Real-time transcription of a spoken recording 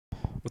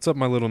What's up,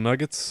 my little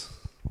nuggets?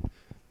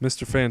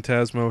 Mister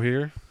Fantasmo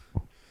here.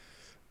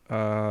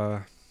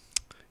 Uh,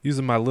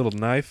 Using my little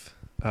knife.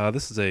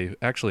 This is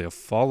actually a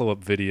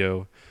follow-up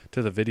video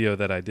to the video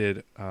that I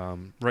did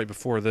right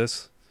before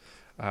this.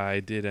 I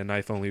did a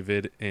knife-only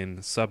vid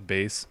in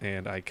sub-base,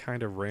 and I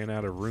kind of ran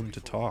out of room to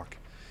talk.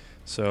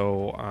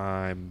 So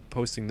I'm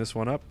posting this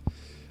one up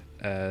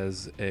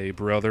as a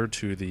brother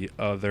to the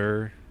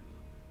other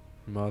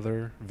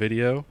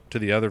video,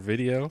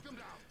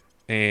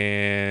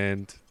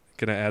 and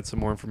gonna add some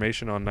more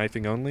information on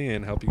knifing only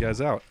and help you guys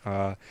out.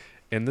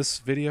 In this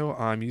video,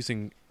 I'm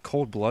using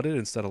cold-blooded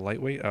instead of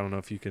lightweight. I don't know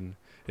if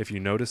you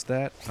noticed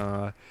that.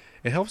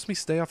 It helps me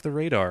stay off the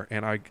radar,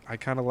 and I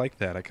kind of like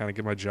that. I kind of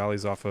get my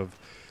jollies off of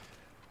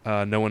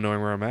no one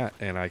knowing where I'm at,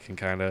 and I can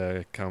kind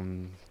of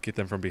come get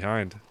them from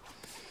behind.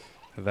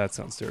 That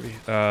sounds dirty.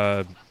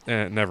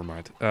 Never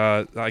mind.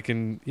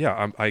 I'm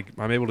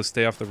able to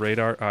stay off the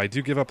radar. I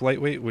do give up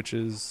lightweight, which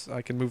is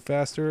I can move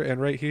faster,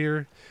 and right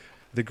here,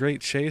 the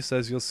great chase,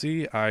 as you'll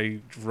see, I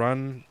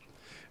run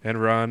and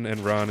run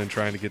and run and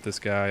trying to get this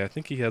guy. I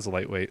think he has a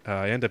lightweight.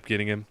 I end up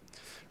getting him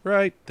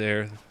right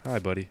there. Hi,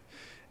 buddy.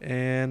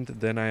 And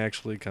then I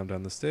actually come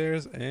down the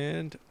stairs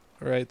and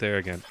right there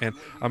again. And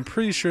I'm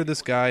pretty sure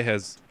this guy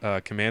has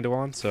commando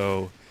on,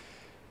 so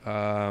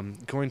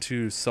going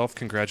to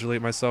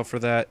self-congratulate myself for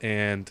that.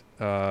 And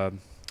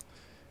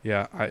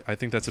yeah, I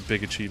think that's a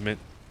big achievement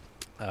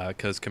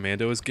because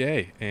commando is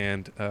gay.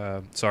 And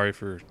sorry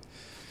for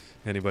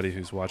anybody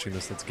who's watching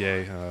this that's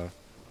gay.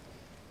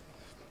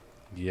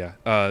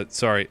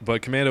 Sorry,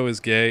 but commando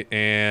is gay,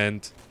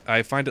 and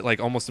I find it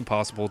like almost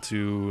impossible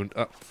to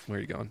where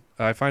are you going?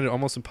 I find it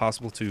almost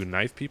impossible to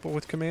knife people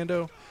with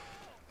commando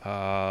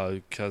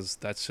because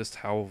that's just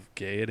how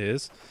gay it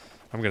is.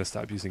 I'm gonna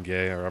stop using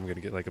gay, or I'm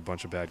gonna get like a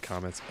bunch of bad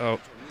comments.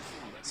 Oh,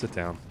 sit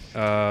down.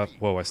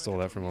 Whoa, I stole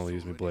that from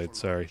ONLYUSEmeBLADE.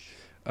 Sorry.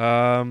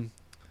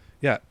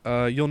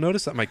 You'll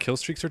notice that my kill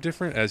streaks are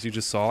different. As you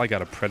just saw, I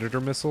got a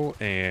predator missile,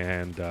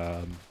 and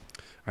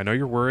I know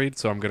you're worried,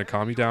 so I'm going to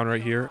calm you down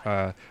right here.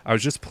 I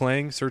was just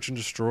playing Search and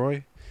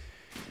Destroy,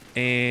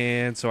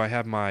 and so I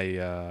have my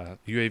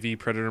UAV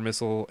predator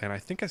missile, and I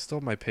think I still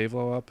have my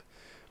Pavlo up,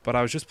 but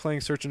I was just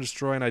playing Search and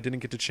Destroy, and I didn't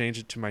get to change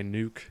it to my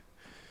nuke.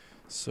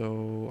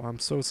 So I'm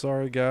so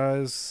sorry,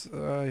 guys.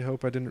 I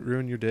hope I didn't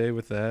ruin your day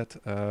with that.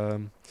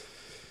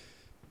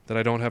 That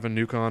I don't have a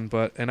nuke on,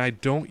 and I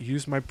don't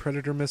use my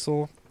predator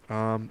missile.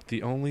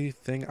 The only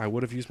thing I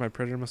would have used my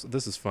predator missile.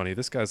 This is funny.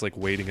 This guy's like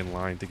waiting in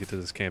line to get to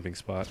this camping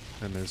spot,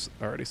 and there's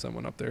already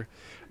someone up there.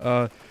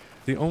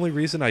 The only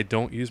reason I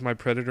don't use my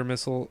predator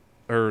missile,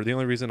 or the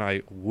only reason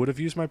I would have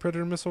used my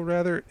predator missile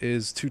rather,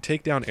 is to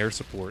take down air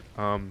support.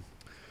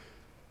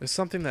 It's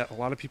something that a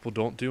lot of people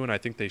don't do, and I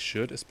think they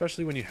should,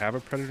 especially when you have a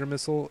predator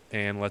missile,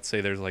 and let's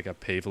say there's like a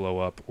Pavlo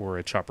up or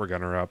a chopper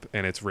gunner up,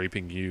 and it's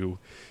raping you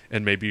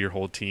and maybe your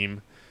whole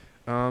team.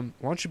 Why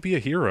don't you be a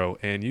hero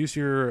and use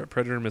your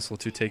predator missile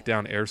to take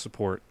down air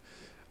support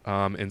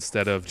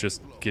instead of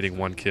just getting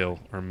one kill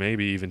or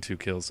maybe even 2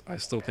 kills. I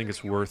still think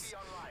it's worth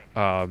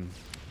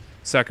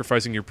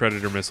sacrificing your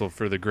predator missile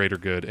for the greater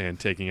good and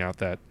taking out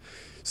that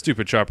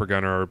stupid chopper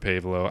gunner or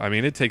Pavlo. I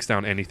mean, it takes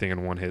down anything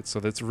in one hit, so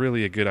that's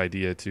really a good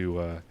idea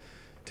to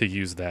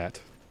use that.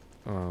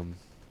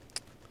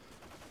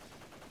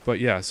 But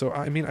yeah, so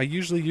I mean, I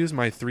usually use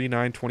my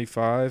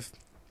 3-9-25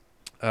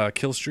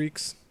 kill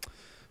streaks.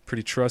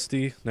 Pretty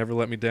trusty, never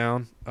let me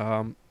down.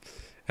 And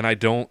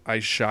I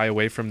shy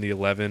away from the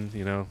 11,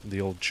 you know,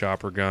 the old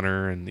chopper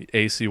gunner and the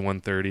AC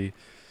 130.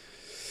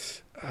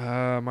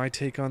 My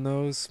take on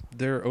those,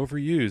 they're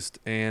overused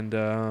and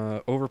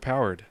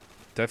overpowered,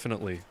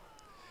 definitely.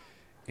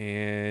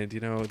 And, you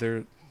know,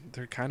 they're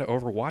kind of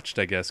overwatched,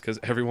 I guess, because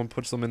everyone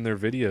puts them in their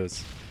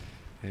videos.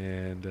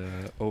 And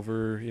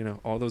you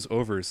know, all those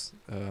overs.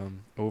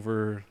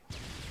 Let's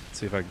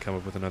see if I can come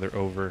up with another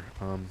over.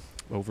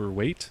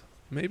 Overweight,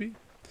 maybe?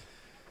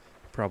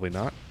 Probably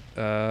not.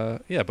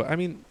 Yeah, but I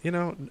mean, you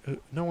know,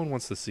 no one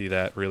wants to see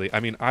that, really. I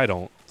mean, I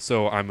don't,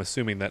 so I'm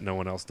assuming that no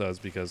one else does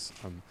because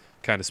I'm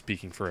kind of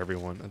speaking for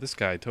everyone. This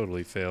guy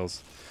totally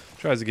fails.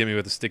 Tries to get me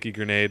with a sticky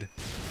grenade,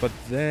 but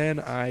then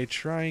I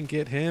try and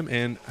get him,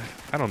 and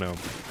I don't know.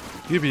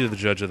 You be the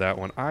judge of that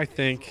one. I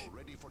think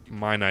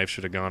my knife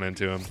should have gone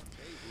into him.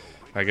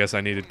 I guess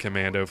I needed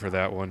commando for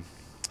that one,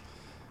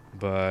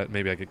 but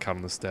maybe I get caught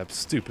on the step.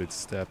 Stupid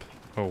step.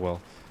 Oh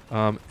well.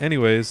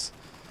 Anyways,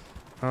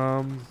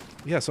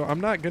 yeah, so I'm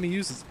not going to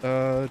use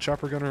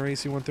chopper gunner or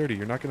AC-130.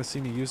 You're not going to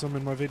see me use them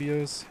in my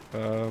videos.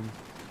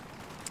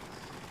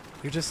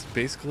 You're just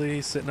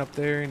basically sitting up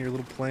there in your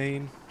little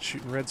plane,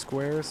 shooting red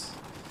squares.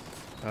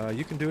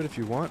 You can do it if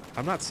you want.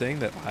 I'm not saying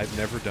that I've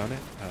never done it.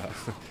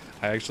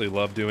 I actually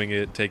love doing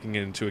it, taking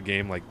it into a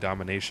game like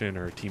Domination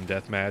or Team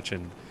Deathmatch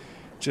and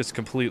just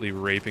completely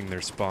raping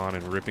their spawn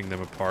and ripping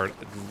them apart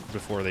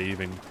before they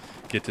even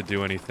get to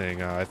do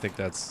anything. I think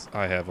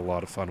I have a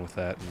lot of fun with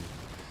that.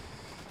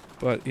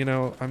 But, you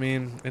know, I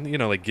mean, and, you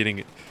know, like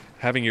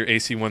having your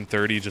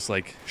AC-130 just,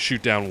 like,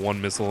 shoot down one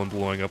missile and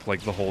blowing up,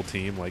 like, the whole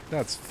team, like,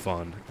 that's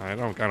fun. I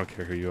don't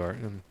care who you are.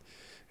 And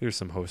Here's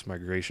some host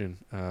migration.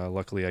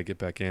 Luckily, I get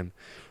back in,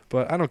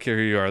 but I don't care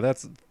who you are.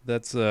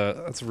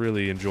 That's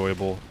really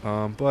enjoyable.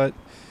 But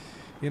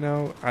you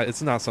know,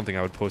 it's not something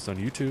I would post on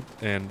YouTube,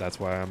 and that's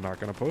why I'm not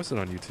gonna post it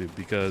on YouTube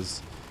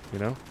because, you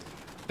know,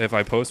 if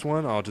I post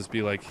one, I'll just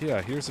be like,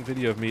 yeah, here's a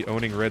video of me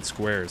owning red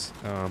squares,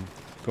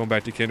 going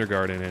back to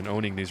kindergarten and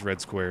owning these red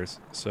squares.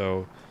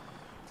 So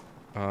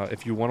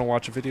if you want to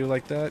watch a video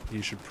like that,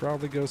 you should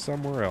probably go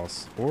somewhere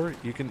else. Or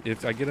you can,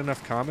 if I get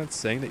enough comments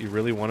saying that you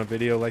really want a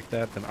video like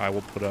that, then I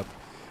will put up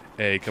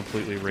a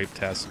completely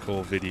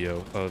rape-tastical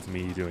video of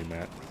me doing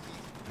that.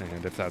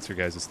 And if that's your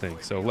guys' thing.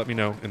 So let me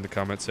know in the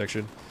comment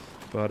section.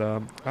 But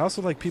I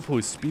also like people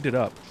who speed it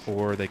up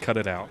or they cut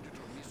it out.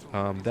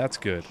 That's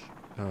good.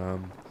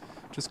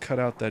 Just cut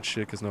out that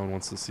shit because no one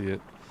wants to see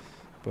it.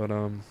 But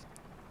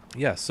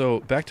yeah,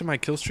 so back to my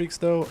kill streaks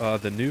though.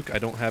 The nuke, I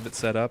don't have it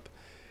set up.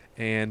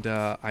 And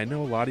I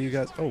know a lot of you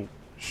guys... Oh,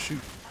 shoot.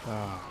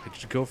 I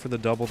just go for the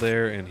double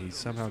there, and he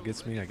somehow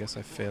gets me. I guess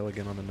I fail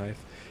again on the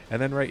knife.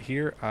 And then right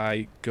here,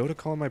 I go to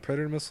call my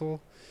Predator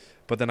missile,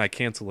 but then I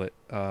cancel it.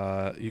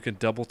 You can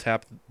double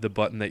tap the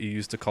button that you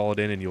used to call it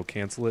in, and you'll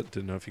cancel it.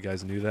 Didn't know if you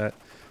guys knew that.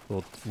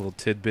 Little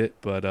tidbit.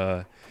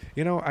 But,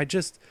 you know,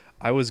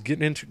 I was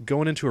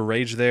going into a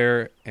rage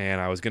there, and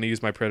I was going to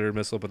use my Predator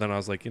missile, but then I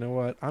was like, you know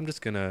what? I'm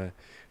just going to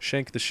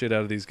shank the shit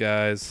out of these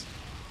guys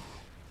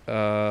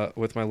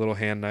with my little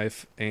hand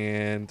knife,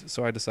 and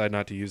so I decided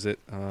not to use it.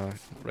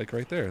 Like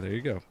right there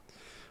you go,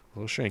 a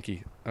little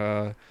shanky.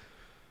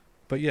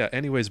 But yeah,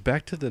 anyways,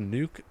 back to the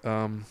nuke.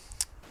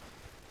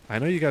 I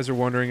know you guys are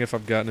wondering if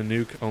I've gotten a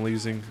nuke only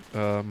using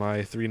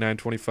my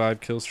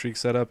 3-9-25 kill streak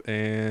setup,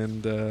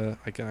 and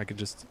I can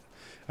just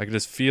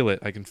feel it.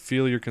 I can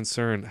feel your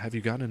concern. Have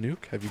you gotten a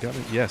nuke? Have you gotten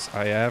it? Yes,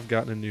 I have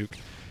gotten a nuke.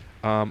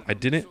 I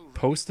didn't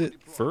post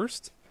it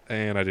first,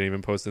 and I didn't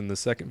even post it in the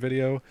second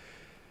video,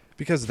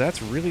 because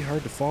that's really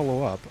hard to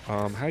follow up.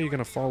 How are you going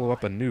to follow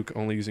up a nuke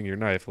only using your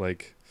knife?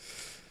 Like,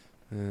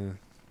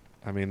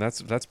 I mean,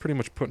 that's pretty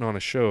much putting on a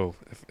show,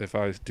 if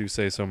I do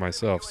say so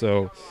myself.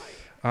 So,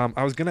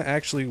 I was going to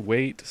actually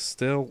wait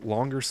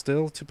longer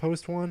still to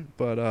post one,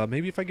 but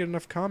maybe if I get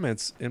enough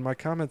comments in my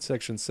comment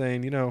section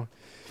saying, you know,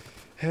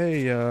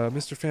 hey,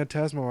 Mister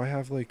Fantasmo,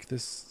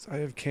 I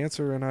have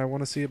cancer and I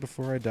want to see it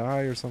before I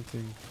die or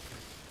something.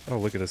 Oh,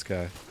 look at this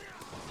guy.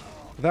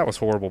 That was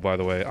horrible, by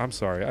the way. I'm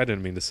sorry. I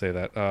didn't mean to say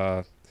that.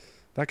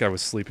 That guy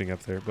was sleeping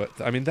up there. But,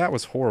 I mean, that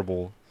was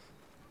horrible.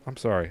 I'm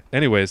sorry.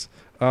 Anyways,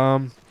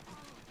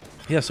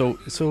 yeah,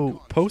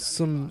 so post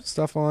some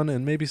stuff on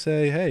and maybe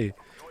say, hey,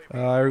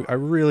 I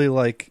really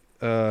like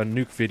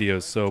nuke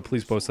videos, so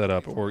please post that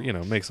up. Or, you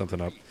know, make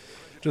something up.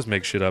 Just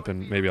make shit up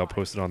and maybe I'll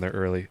post it on there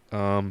early.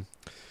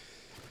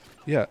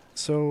 Yeah,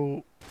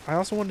 so I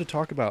also wanted to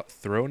talk about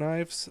throw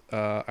knives.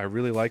 I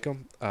really like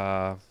them.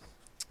 I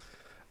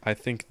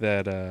think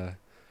that...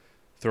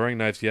 throwing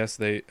knives, yes,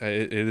 it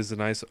is a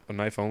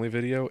knife only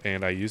video,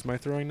 and I use my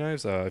throwing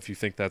knives. If you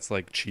think that's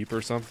like cheap or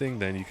something,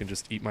 then you can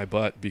just eat my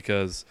butt,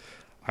 because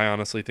I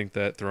honestly think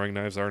that throwing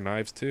knives are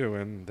knives too,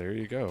 and there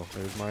you go.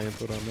 There's my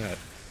input on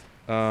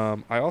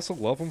that. I also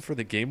love them for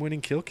the game-winning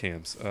kill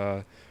cams.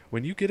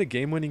 When you get a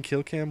game-winning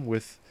kill cam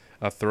with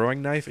a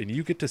throwing knife and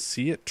you get to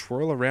see it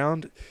twirl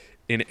around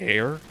in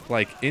air,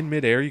 like in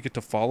midair, you get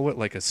to follow it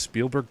like a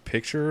Spielberg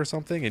picture or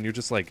something, and you're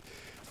just like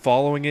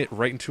following it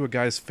right into a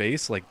guy's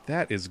face, like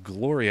that is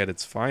glory at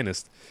its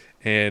finest,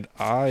 and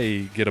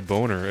I get a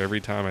boner every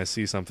time I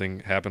see something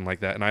happen like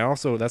that. And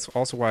that's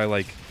also why I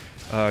like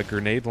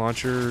grenade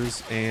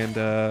launchers and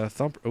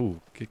thumper.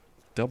 Oh, get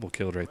double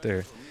killed right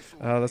there.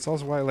 That's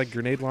also why I like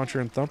grenade launcher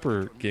and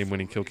thumper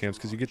game-winning kill cams,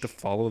 because you get to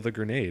follow the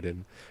grenade,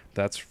 and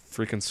that's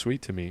freaking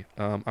sweet to me.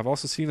 I've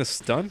also seen a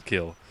stun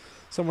kill.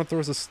 Someone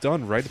throws a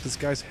stun right at this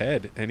guy's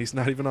head, and he's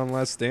not even on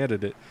last stand,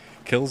 and it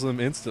kills him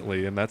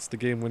instantly, and that's the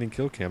game-winning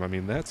kill cam. I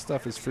mean, that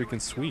stuff is freaking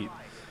sweet.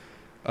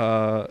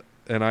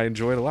 And I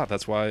enjoy it a lot.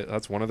 That's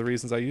one of the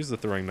reasons I use the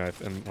throwing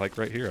knife. And like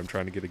right here, I'm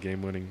trying to get a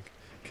game-winning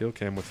kill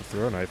cam with the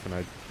throw knife, and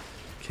I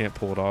can't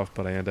pull it off,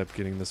 but I end up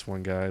getting this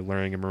one guy,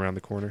 luring him around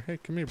the corner. Hey,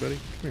 come here, buddy.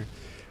 Come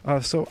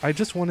here. So I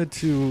just wanted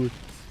to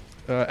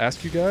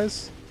ask you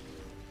guys...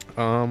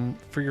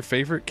 for your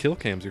favorite kill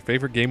cams, your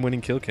favorite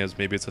game-winning kill cams.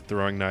 Maybe it's a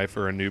throwing knife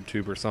or a noob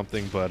tube or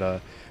something,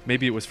 but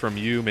maybe it was from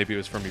you, maybe it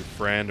was from your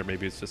friend, or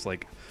maybe it's just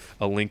like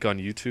a link on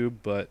YouTube.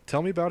 But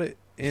tell me about it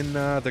in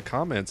the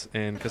comments,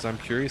 and because I'm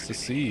curious to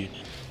see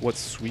what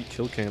sweet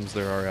kill cams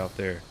there are out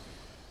there.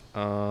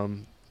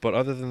 But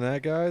other than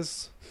that,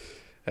 guys,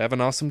 have an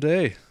awesome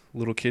day,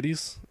 little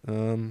kitties.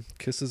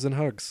 Kisses and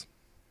hugs.